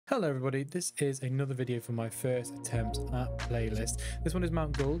Hello everybody, this is another video for my first attempt at playlist. This one is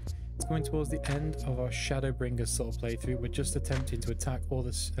Mt.Gulg. It's going towards the end of our Shadowbringers sort of playthrough. We're just attempting to attack all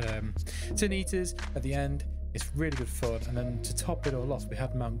the Tin Eaters at the end. It's really good fun, and then to top it all off, we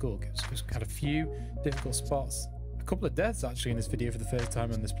had Mt.Gulg. It's had a few difficult spots, a couple of deaths actually in this video for the first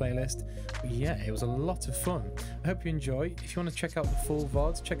time on this playlist. But yeah, it was a lot of fun. I hope you enjoy. If you want to check out the full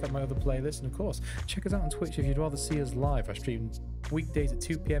VODs, check out my other playlists, and of course, check us out on Twitch if you'd rather see us live. I stream weekdays at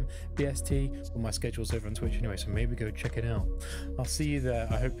 2 PM BST. Well, my schedule's over on Twitch anyway, so maybe go check it out. I'll see you there.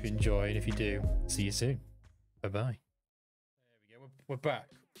 I hope you enjoy, and if you do, see you soon. Bye-bye. There we go. We're back.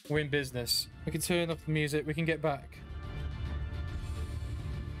 We're in business. We can turn off the music. We can get back.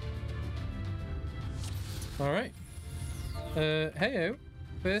 All right. Heyo.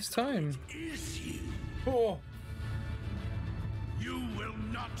 First time. Oh. You will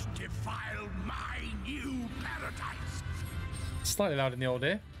not defile my new paradise. Slightly loud in the old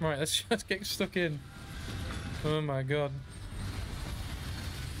ear. Right, let's just get stuck in. Oh my god.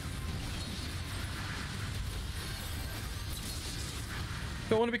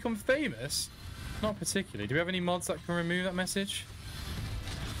 Don't want to become famous? Not particularly. Do we have any mods that can remove that message?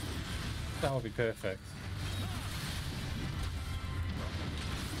 That would be perfect.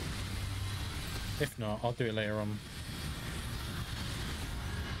 If not, I'll do it later on.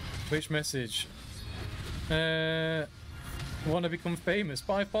 Which message? Want to become famous?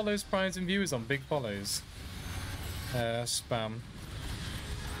 5 follows, primes, and viewers on big follows. Spam.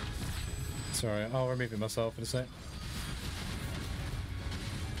 Sorry, I'll remove it myself in a sec.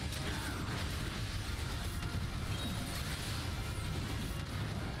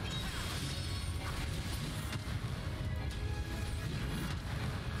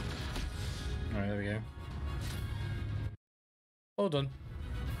 Alright, there we go. All done.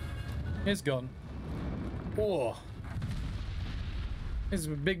 It's gone. Oh! This is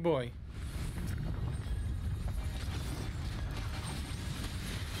a big boy.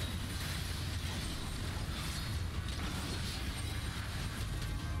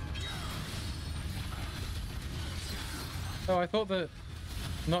 Oh, I thought that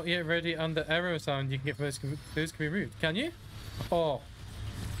not yet ready under arrow sound you can get those can be removed. Can you? Oh.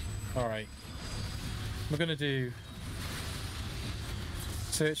 Alright. We're gonna do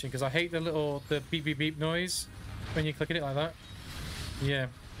searching because I hate the beep beep beep noise when you're clicking it like that. Yeah.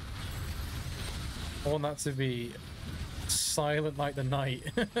 I want that to be silent like the night.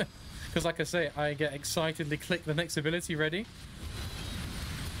 Because like I say, I get excitedly click the next ability ready.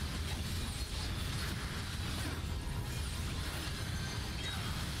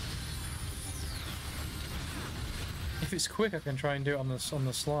 If it's quick, I can try and do it on the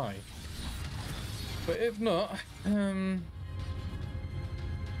sly. But if not,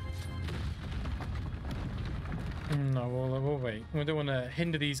 no, we'll wait. We don't want to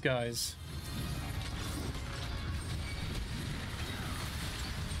hinder these guys.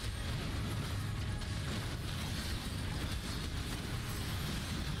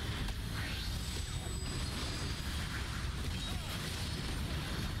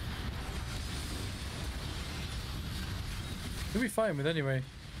 Who are we fighting with anyway?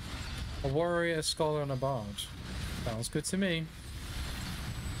 A warrior, a scholar, and a bard. Sounds good to me.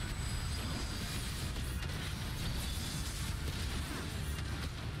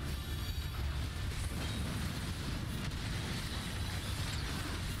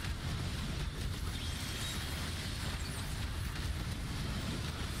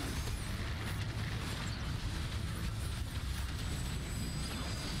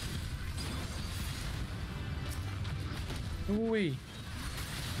 Ooh-wee.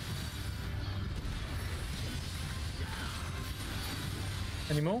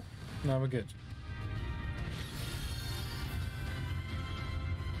 Any more? No, we're good.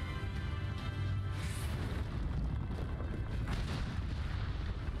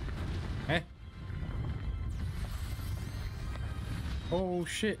 Eh? Oh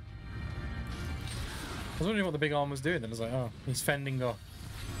shit. I was wondering what the big arm was doing then. I was like, oh, he's fending off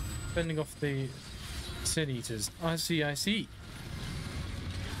the Tin Eaters. I see, I see.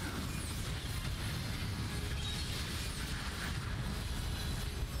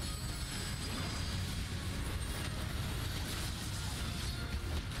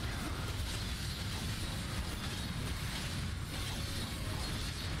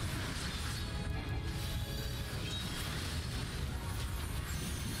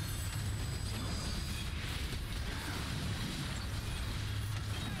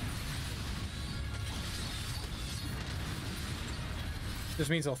 Just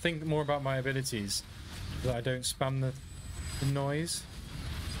means I'll think more about my abilities, that I don't spam the noise.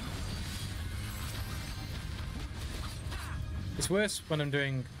 It's worse when I'm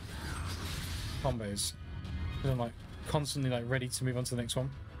doing combos. I'm like constantly like ready to move on to the next one.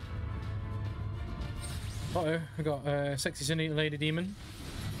 Uh-oh, we got sexy Cindy Lady Demon.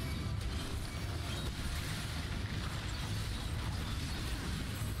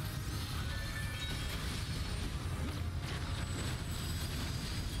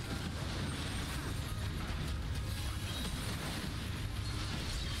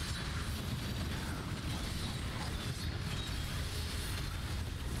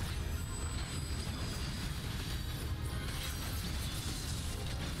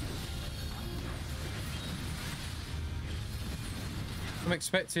 I'm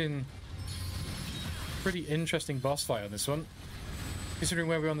expecting a pretty interesting boss fight on this one, considering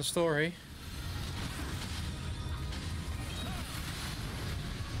where we're on the story.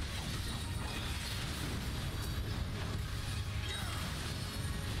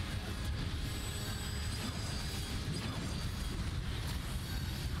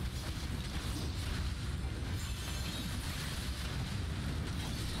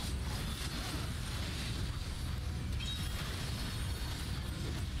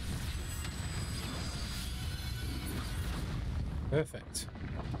 Perfect.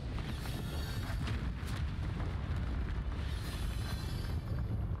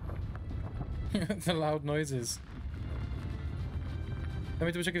 The loud noises. Let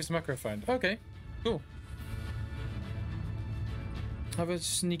me double check if it's a macro find. Okay, cool. Have a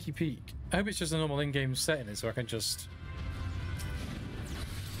sneaky peek. I hope it's just a normal in-game setting so I can just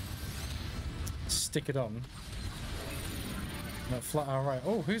stick it on. Not flat out right.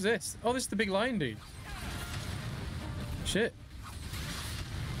 Oh, who's this? Oh, this is the big lion dude. Shit.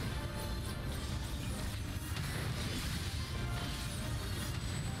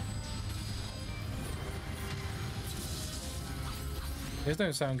 These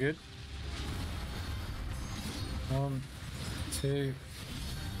don't sound good. 1, 2,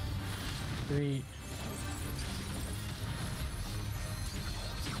 3.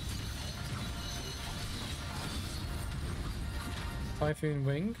 Typhoon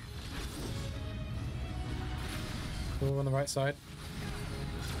Wing. All on the right side.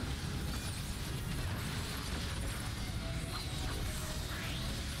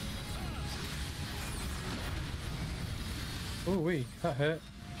 Oh wee, that hurt.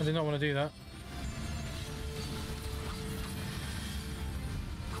 I did not want to do that.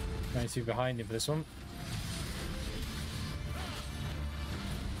 I need to be behind him for this one.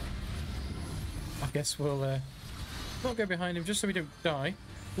 I guess we'll not go behind him just so we don't die.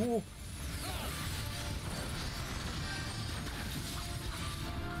 Ooh.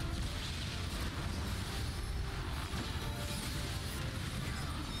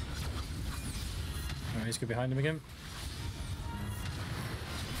 Alright, let's go behind him again.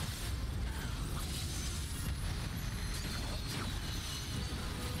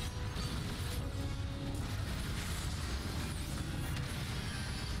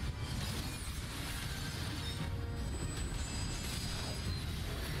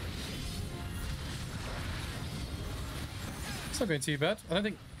 Not going too bad. I don't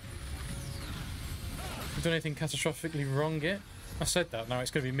think I've done anything catastrophically wrong yet. I said that, now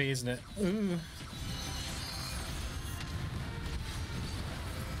it's going to be me, isn't it? Ooh.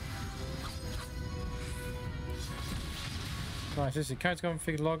 Nice, this is character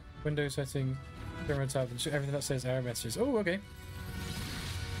config log, window setting, camera tab, and everything that says error messages. Oh, okay.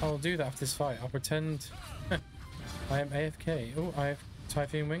 I'll do that after this fight. I'll pretend I am AFK. Oh, I have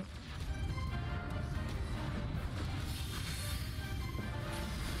Typhoon Wing.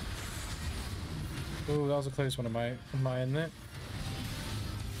 Oh, that was a close one on my end there.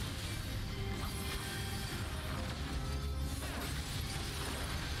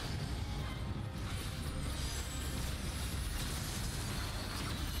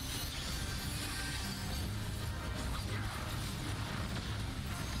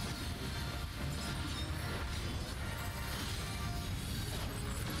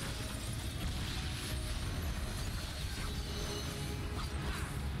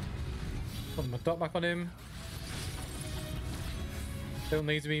 Put my dot back on him. Don't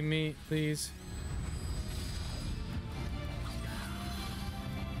need to be me, please.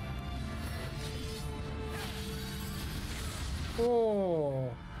 Oh.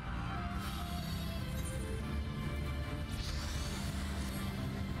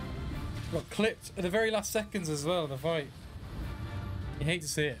 Got clipped at the very last seconds as well, the fight. You hate to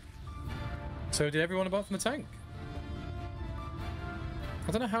see it. So did everyone apart from the tank?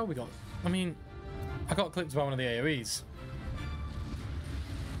 I don't know how we got... I mean, I got clipped by one of the AoEs.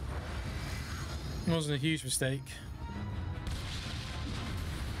 It wasn't a huge mistake.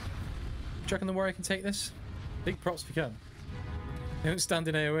 Do you reckon the warrior can take this? Big props if you can. They don't stand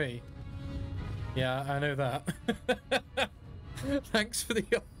in AoE. Yeah, I know that. Thanks for the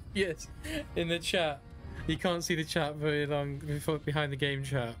obvious in the chat. You can't see the chat very long before behind the game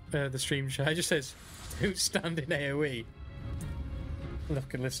chat, the stream chat. It just says, "Don't stand in AOE."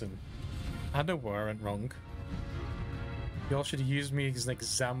 Look and listen. I know where I went wrong. Y'all should have used me as an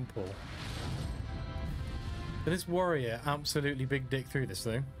example. But this warrior absolutely big dick through this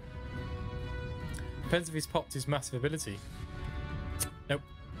though. Depends if he's popped his massive ability. Nope.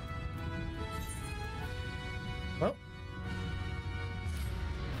 Well.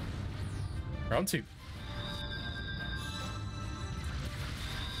 Round 2.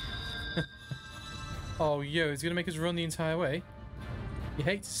 Oh, yo, he's gonna make us run the entire way. You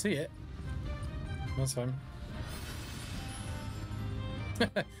hate to see it. That's fine.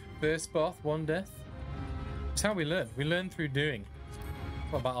 First boss, 1 death. It's how we learn. We learn through doing.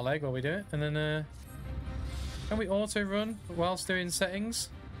 What about a leg while we do it? And then, can we auto run whilst doing settings?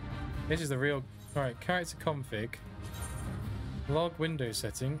 This is the real. Alright, character config. Log window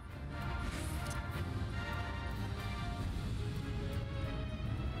setting.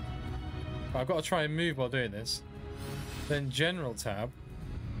 I've got to try and move while doing this. Then general tab.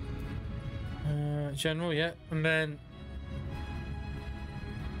 General, yeah. And then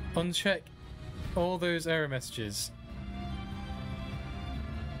uncheck all those error messages.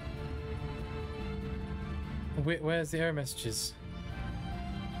 Where's the error messages?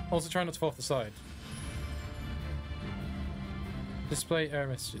 Also try not to fall off the side. Display error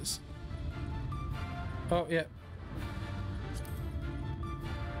messages. Oh, yeah.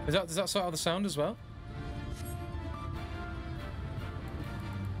 Does that sort out the sound as well?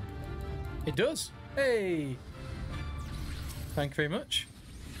 It does. Hey! Thank you very much.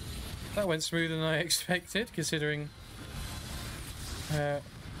 That went smoother than I expected, considering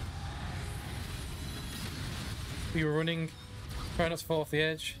we were running. Try not to fall off the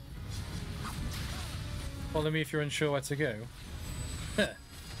edge. Follow me if you're unsure where to go.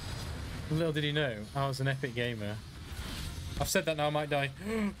 Little did he know, I was an epic gamer. I've said that now, I might die.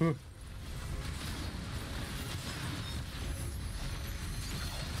 Oh,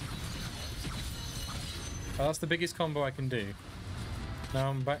 that's the biggest combo I can do. Now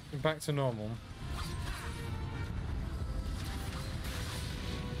I'm back to normal.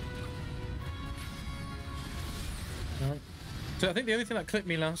 Right. So I think the only thing that clipped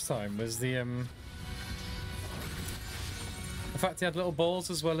me last time was the fact he had little balls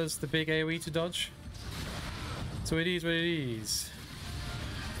as well as the big AoE to dodge. So it is what it is.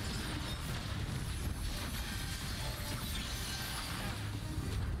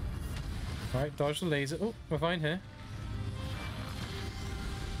 Alright, dodge the laser. Oh, we're fine here.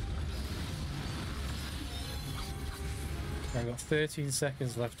 I've got 13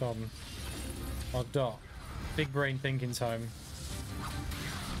 seconds left on our dot. Big brain thinking time.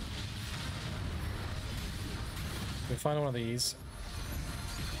 We'll find one of these.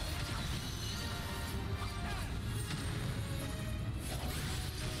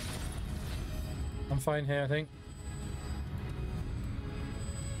 I'm fine here, I think.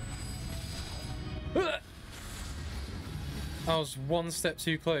 I was one step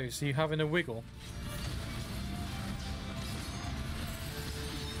too close. Are you having a wiggle?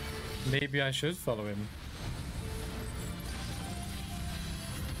 Maybe I should follow him.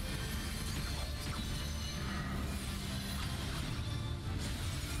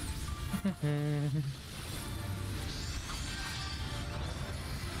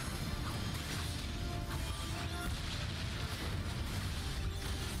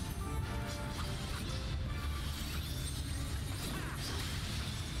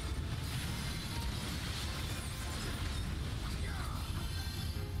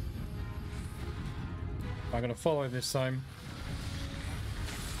 I'm gonna follow this time.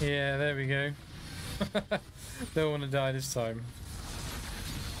 Yeah, there we go. Don't want to die this time.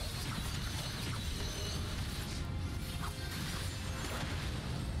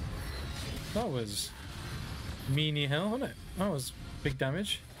 That was meanie hell, wasn't it? That was big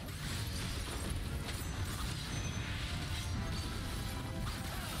damage.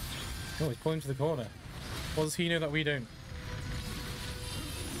 Oh, he's pulling to the corner. What does he know that we don't?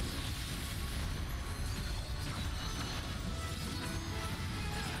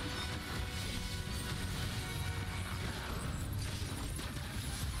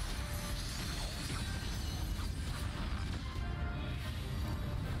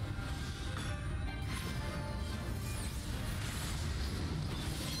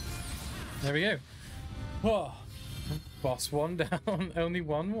 There we go. Whoa. Boss 1 down, only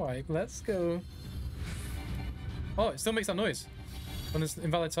 1 wipe. Let's go. Oh, it still makes that noise when there's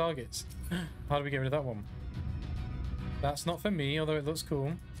invalid targets. How do we get rid of that one? That's not for me, although it looks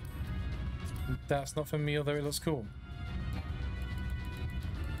cool. That's not for me, although it looks cool.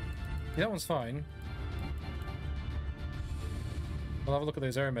 Yeah, that one's fine. I'll have a look at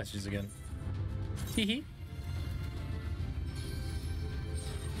those error messages again. Hehe.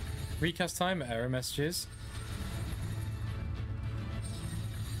 Recast timer error messages.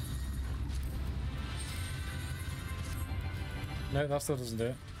 No, that still doesn't do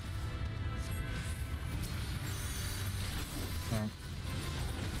it. Alright.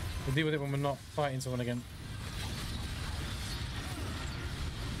 We'll deal with it when we're not fighting someone again.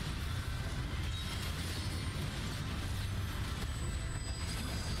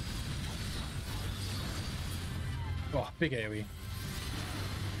 Oh, big AoE.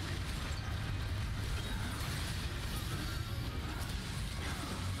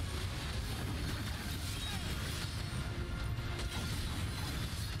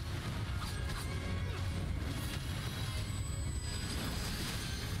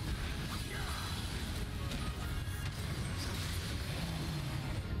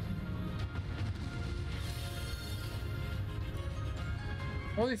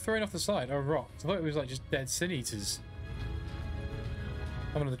 What are they throwing off the side? Oh, rocks. I thought it was like just dead sin eaters.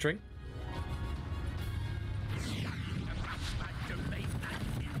 Have another drink.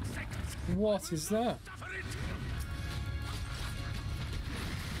 What is that?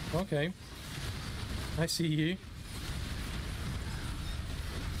 Okay. I see you.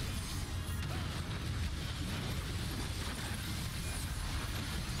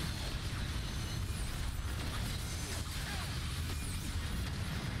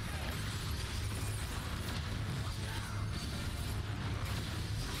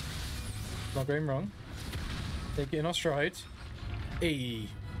 Not going wrong. Take it in our stride. Hey.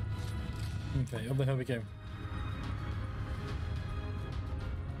 Okay, up the hill we go.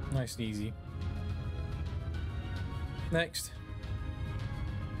 Nice and easy. Next.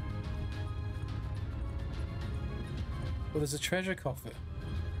 Well, there's a treasure coffer.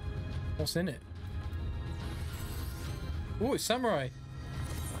 What's in it? Oh, it's samurai.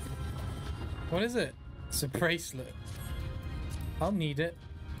 What is it? It's a bracelet. I'll need it.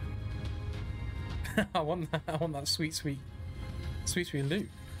 I want that sweet loot.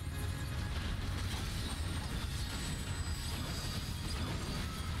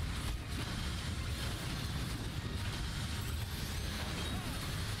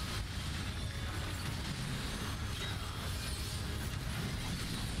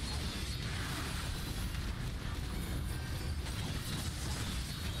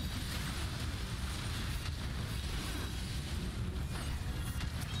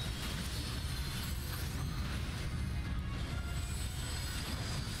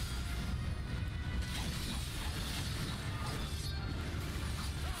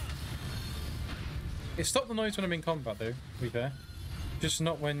 It stopped the noise when I'm in combat, though, to be fair. Just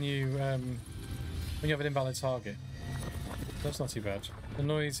not when you have an invalid target. That's not too bad. The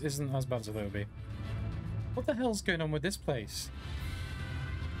noise isn't as bad as I thought it would be. What the hell's going on with this place?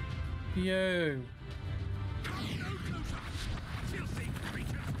 Yo.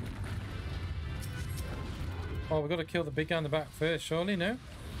 Oh, we've got to kill the big guy in the back first, surely, no?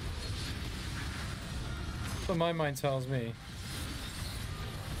 That's what my mind tells me.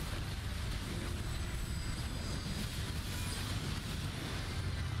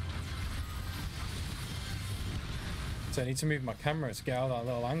 So I need to move my camera to get out of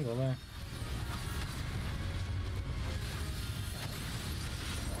that little angle there.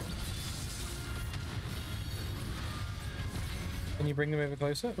 Can you bring them over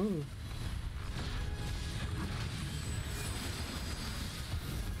closer? Ooh.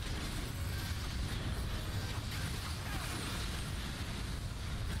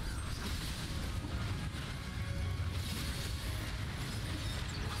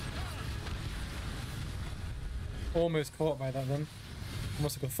 Almost caught by that then.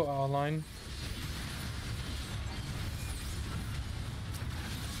 Almost like a foot out of line.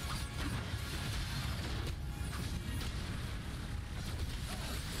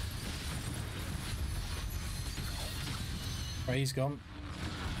 Right, he's gone.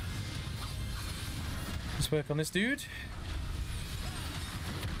 Let's work on this dude.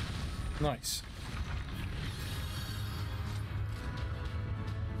 Nice.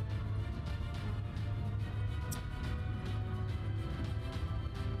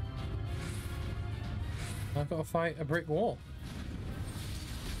 I've got to fight a brick wall.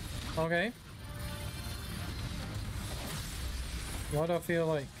 Okay. Why do I feel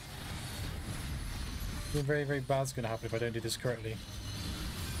like something very, very bad's going to happen if I don't do this correctly?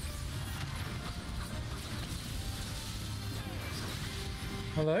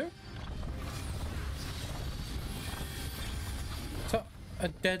 Hello? a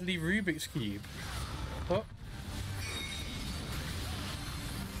deadly Rubik's Cube. What?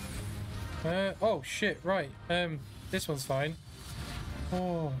 Oh shit, right. This one's fine.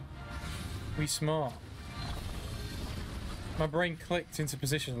 Oh, we smart. My brain clicked into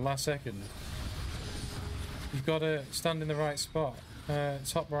position last second. You've got to stand in the right spot.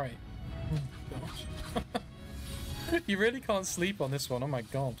 Top right. Oh gosh. You really can't sleep on this one, oh my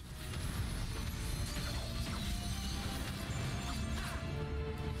god.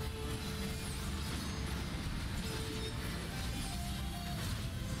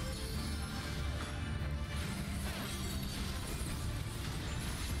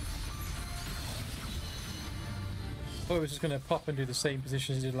 I thought it was just going to pop and do the same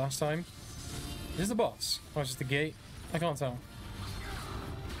position as it did last time. Is this the boss? Or is this the gate? I can't tell.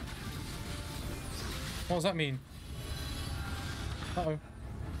 What does that mean? Uh-oh.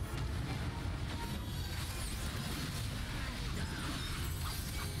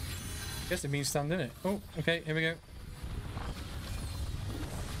 Guess it means stand in it. Oh, okay, here we go.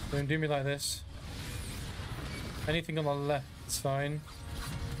 Don't do me like this. Anything on the left is fine.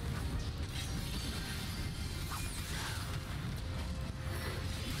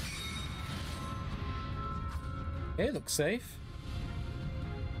 It looks safe.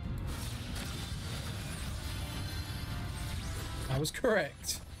 I was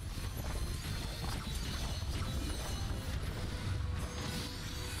correct.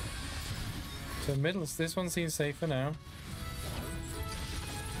 So middle, this one seems safer now.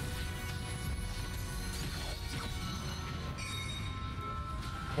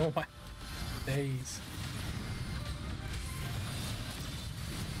 Oh my days.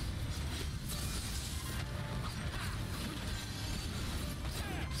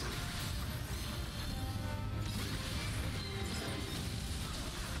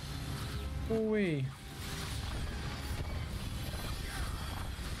 Ooh-wee.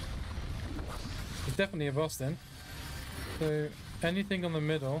 It's definitely a boss then. So anything on the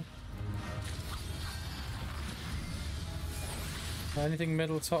middle. Anything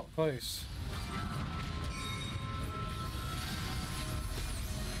middle, top, close.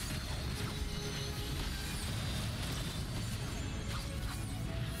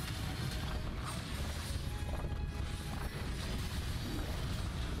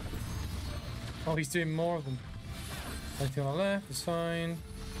 Oh, he's doing more of them. Anything on the left is fine.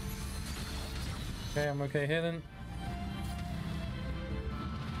 Okay, I'm okay here then.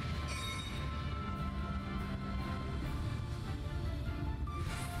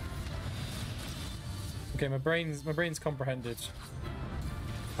 Okay, my brain's comprehended.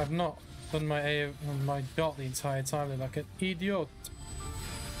 I've not done my dot the entire time like an idiot.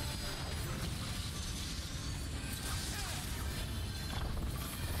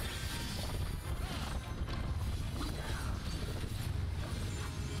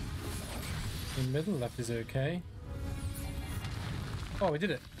 The middle left is okay. Oh, we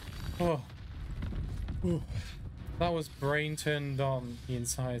did it. Oh. Ooh. That was brain turned on the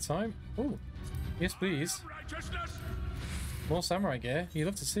entire time. Oh. Yes, please. More samurai gear. You'd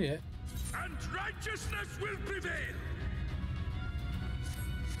love to see it. And righteousness will prevail.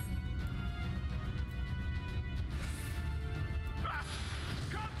 Ah,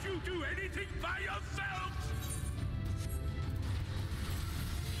 can't you do anything by yourselves?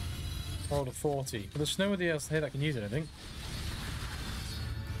 Roll to 40. But there's nobody else here that can use it, I think.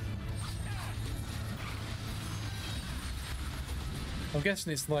 I'm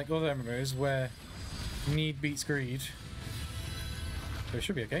guessing it's like other MMOs where need beats greed. So it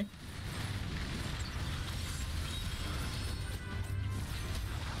should be okay.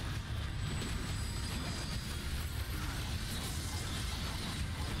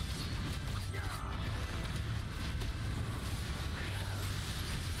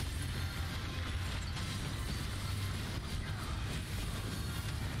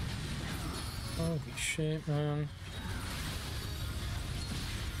 Holy shit, man.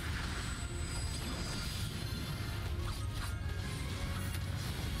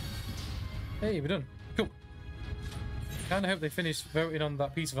 Hey, we're done. Cool. Kinda hope they finish voting on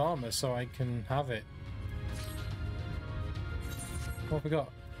that piece of armor so I can have it. What have we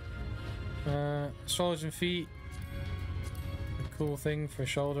got? Shoulders and feet. A cool thing for a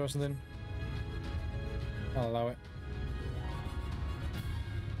shoulder or something. I'll allow it.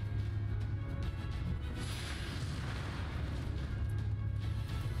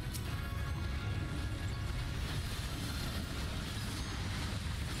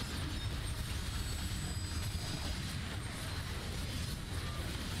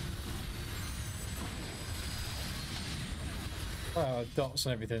 Dots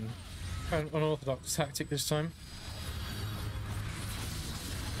and everything. An unorthodox tactic this time.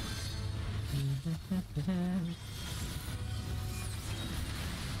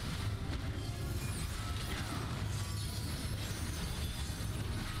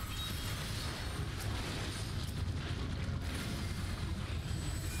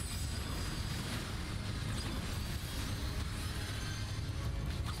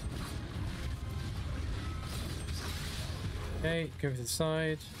 Okay, go to the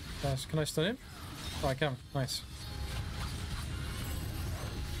side. Can I stun him? Oh, I can. Nice.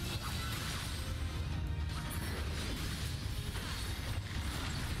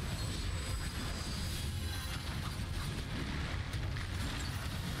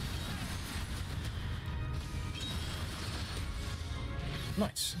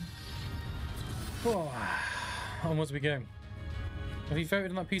 Nice. Oh, onwards we go. Have you voted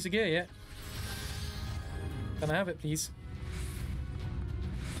on that piece of gear yet? Can I have it, please?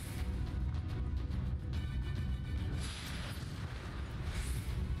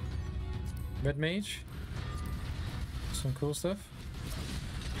 Red mage. Some cool stuff.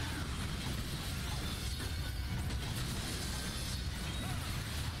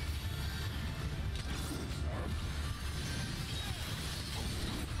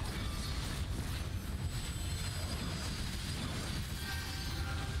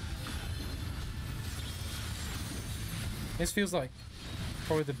 This feels like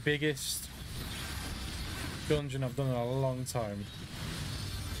probably the biggest dungeon I've done in a long time.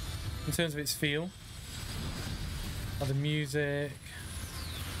 In terms of its feel, like the music,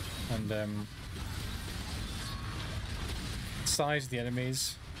 and size of the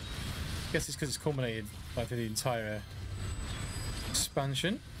enemies. I guess it's because it's culminated like through the entire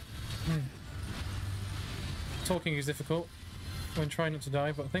expansion. Talking is difficult when trying not to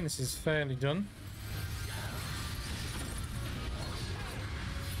die, but I think this is fairly done.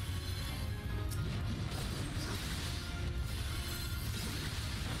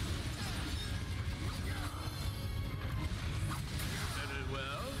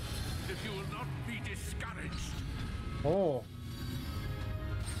 Oh,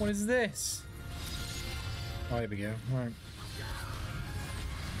 what is this? Oh, here we go. Right.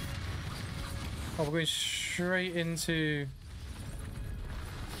 Oh, we're going straight into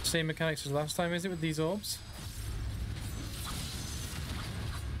same mechanics as last time, is it, with these orbs?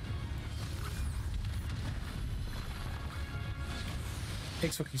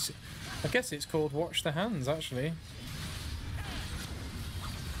 I guess it's called Watch the Hands, actually.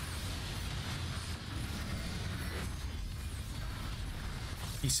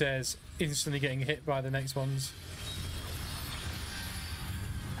 He says, instantly getting hit by the next ones.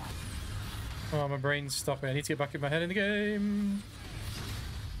 Oh, my brain's stopping. I need to get back in my head in the game.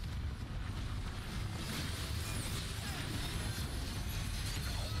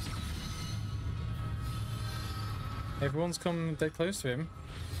 Everyone's come dead close to him.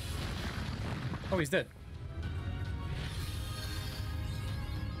 Oh, he's dead.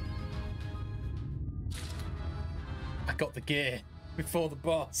 I got the gear before the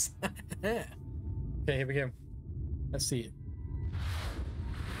boss. Okay, here we go. Let's see it.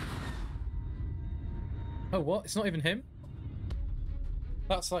 Oh, what? It's not even him?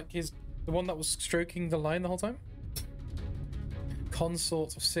 That's like the one that was stroking the line the whole time?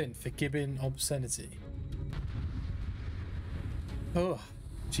 Consort of Sin, forgiving obscenity. Oh,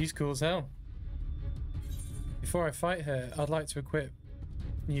 she's cool as hell. Before I fight her, I'd like to equip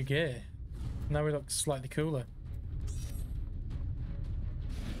new gear. Now we look slightly cooler.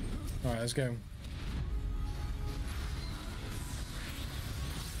 Alright, let's go.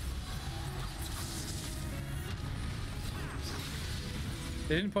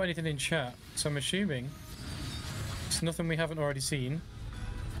 They didn't put anything in chat, so I'm assuming it's nothing we haven't already seen.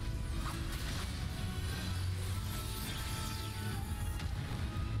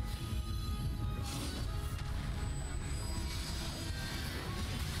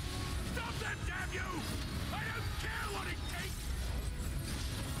 Stop that, damn you! I don't care what it takes!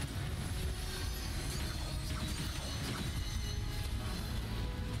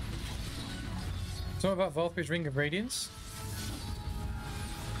 Something about Valkyrie's Ring of Radiance?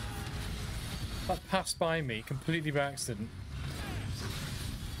 That passed by me completely by accident.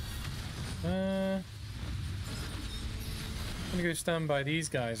 I'm gonna go stand by these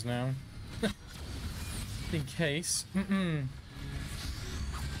guys now. In case.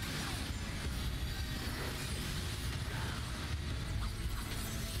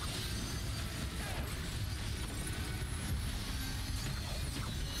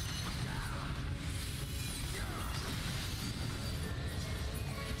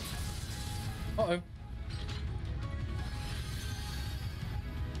 Uh-oh.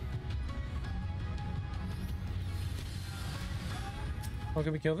 Oh,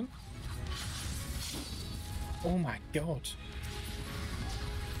 can we kill them? Oh my god.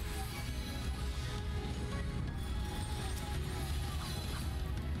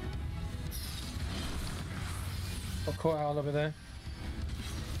 Got caught out a little bit there.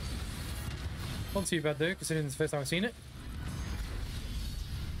 Not too bad though, considering it's the first time I've seen it.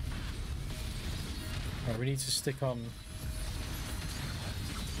 Right, we need to stick on.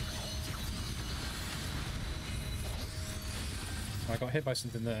 I got hit by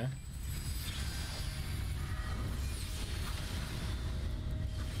something there.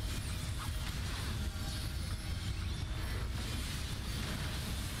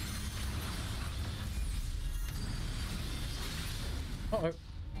 Uh-oh.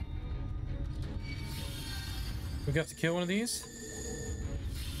 We have to kill one of these?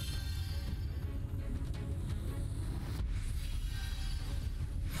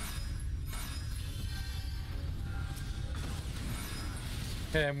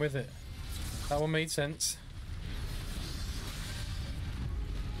 Okay, I'm with it. That one made sense.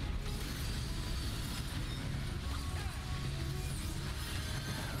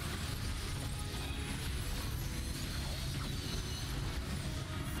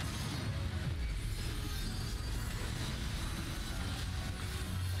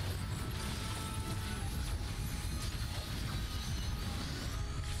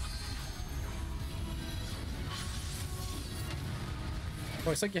 Oh,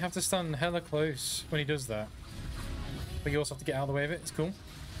 it's like you have to stand hella close when he does that. But you also have to get out of the way of it. It's cool.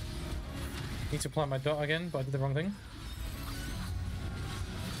 Need to plant my dot again, but I did the wrong thing.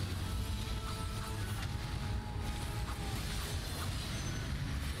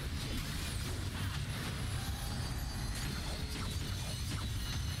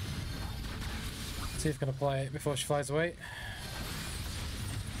 See if I can apply it before she flies away.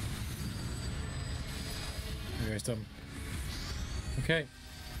 There we go, it's done. Okay.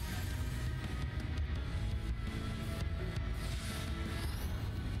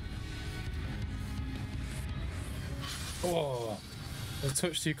 Oh, a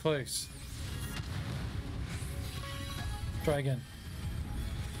touch too close. Try again.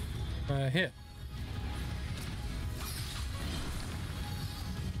 Here.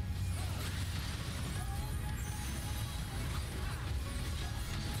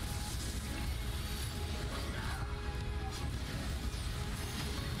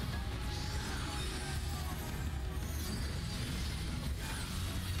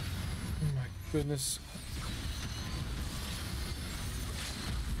 Goodness.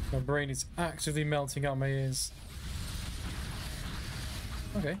 My brain is actively melting out my ears.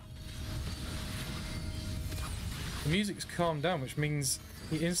 Okay. The music's calmed down, which means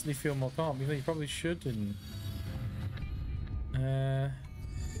you instantly feel more calm, even though you probably shouldn't.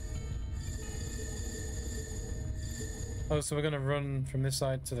 Oh, so we're gonna run from this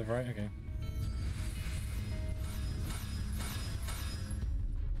side to the right? Okay.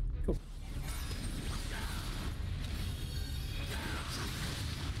 Cool.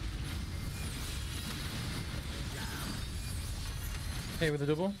 Hey, with a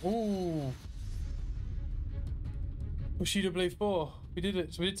double. Ooh. Bushido Blade 4. We did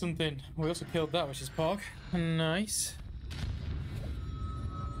it. So we did something. We also killed that, which is Pog. Nice.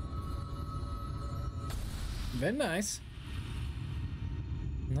 Very nice.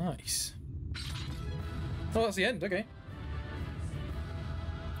 Nice. Oh, that's the end. Okay.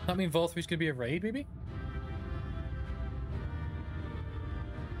 That means Vol 3 is going to be a raid, maybe?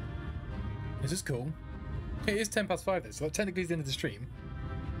 This is cool. It is 10 past 5 though, so that technically is the end of the stream.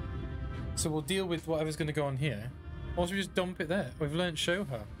 So we'll deal with whatever's going to go on here. Or should we just dump it there? We've learnt Show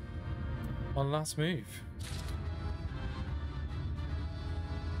Her on last move.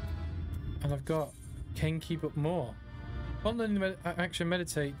 And I've got Can Keep Up More. While learning the action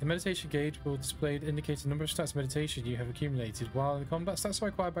meditate, the meditation gauge will display to indicate the number of stats of meditation you have accumulated, while the combat stats are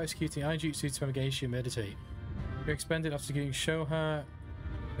acquired by executing Ainjutsu to Megation meditate. You're expended after getting Show Her.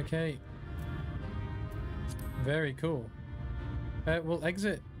 Okay. Very cool. We'll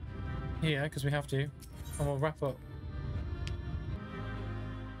exit here because we have to, and we'll wrap up.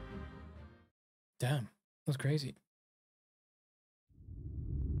 Damn, that's crazy.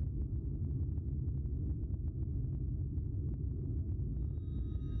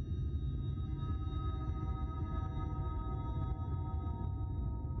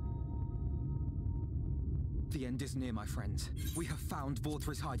 The end is near, my friends. We have found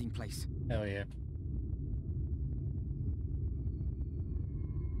Vorthra's hiding place. Hell yeah.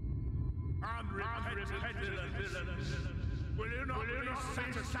 Unrepentant villains! Will you not be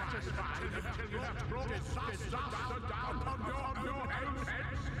satisfied until you have brought disaster down on your heads?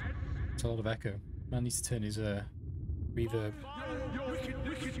 It's a lot of echo. Man needs to turn his reverb. Your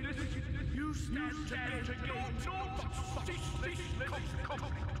wickedness, you stand to gain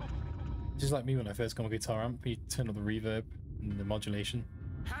Just like me when I first got my guitar amp, you turn on the reverb and the modulation.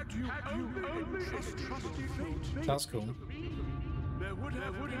 That's cool. There would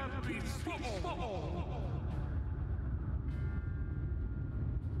have been peace for all.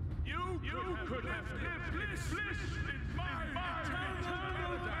 You could have lived bliss in my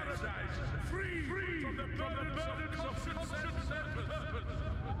eternal paradise, free from the burdens of conscience and purpose.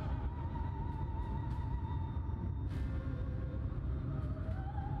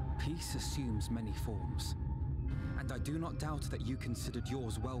 Peace assumes many forms, and I do not doubt that you considered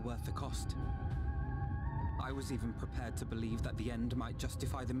yours well worth the cost. I was even prepared to believe that the end might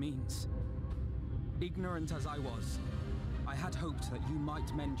justify the means. Ignorant as I was, I had hoped that you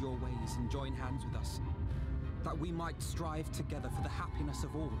might mend your ways and join hands with us, that we might strive together for the happiness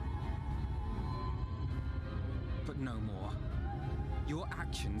of all. But no more. Your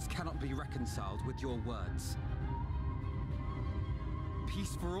actions cannot be reconciled with your words.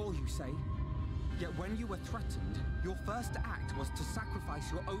 Peace for all, you say? Yet when you were threatened, your first act was to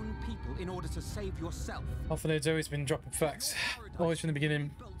sacrifice your own people in order to save yourself. Offload's always been dropping facts. Always from the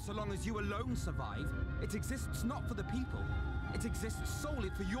beginning. So long as you alone survive, it exists not for the people. It exists solely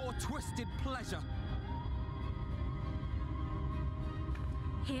for your twisted pleasure.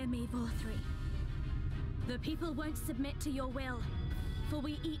 Hear me, Vorthri. The people won't submit to your will, for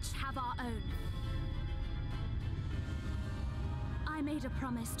we each have our own. I made a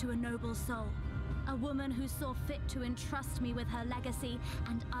promise to a noble soul, a woman who saw fit to entrust me with her legacy,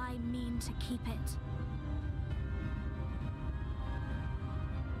 and I mean to keep it.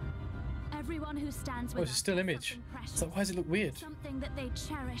 Everyone who stands with it's a still image. So why does it look weird? Something that they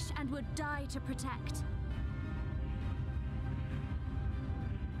cherish and would die to protect.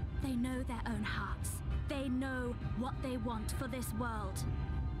 They know their own hearts. They know what they want for this world.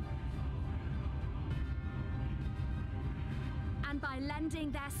 And by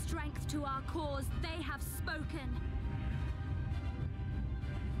lending their strength to our cause, they have spoken.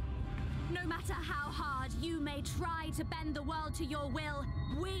 No matter how hard you may try to bend the world to your will,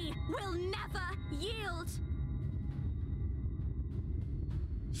 we will never yield!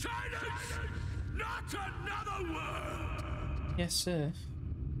 Silence! Not another word! Yes, sir.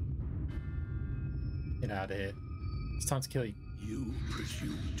 Get out of here. It's time to kill you. You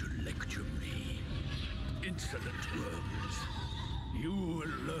presume to lecture me. Insolent worms. You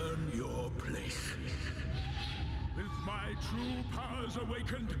will learn your place. With my true powers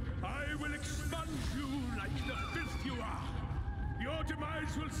awakened, I will expunge you like the filth you are. Your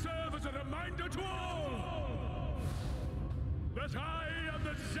demise will serve as a reminder to all that I am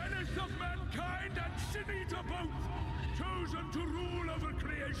the zenith of mankind and Sin-Eater both, chosen to rule over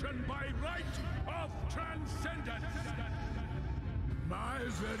creation by right of transcendence. My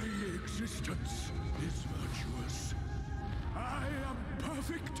very existence is virtuous. I am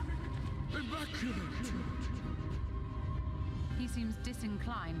perfect, immaculate. He seems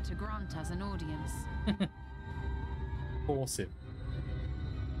disinclined to grant us an audience. Force him.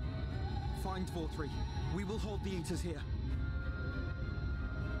 Find Vorthri. We will hold the Eaters here.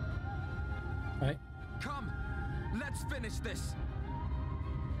 Right. Come, let's finish this.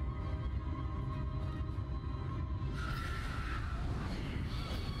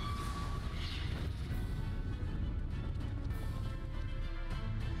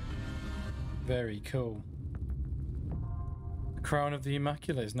 Very cool. The Crown of the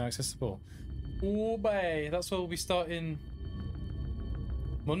Immaculate is now accessible. Oh, boy. That's where we'll be starting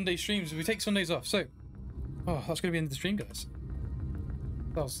Monday streams. We take Sundays off. So, oh, that's going to be the end of the stream, guys.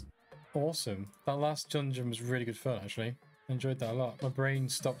 That was awesome. That last dungeon was really good fun, actually. I enjoyed that a lot. My brain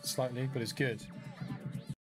stopped slightly, but it's good.